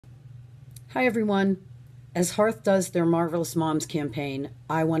Hi, everyone. As Hearth does their Marvelous Moms campaign,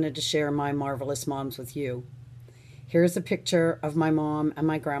 I wanted to share my marvelous moms with you. Here's a picture of my mom and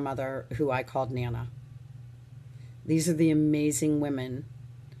my grandmother, who I called Nana. These are the amazing women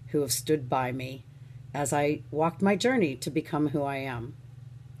who have stood by me as I walked my journey to become who I am.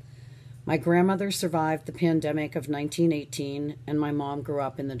 My grandmother survived the pandemic of 1918, and my mom grew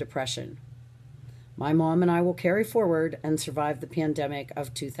up in the Depression. My mom and I will carry forward and survive the pandemic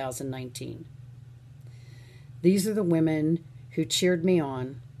of 2019. These are the women who cheered me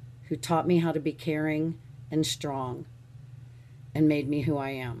on, who taught me how to be caring and strong, and made me who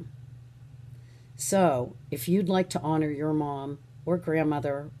I am. So, if you'd like to honor your mom or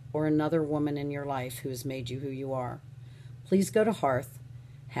grandmother or another woman in your life who has made you who you are, please go to Hearth,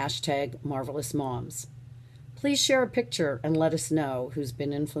 #MarvelousMoms. Please share a picture and let us know who's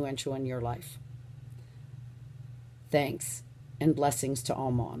been influential in your life. Thanks, and blessings to all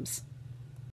moms.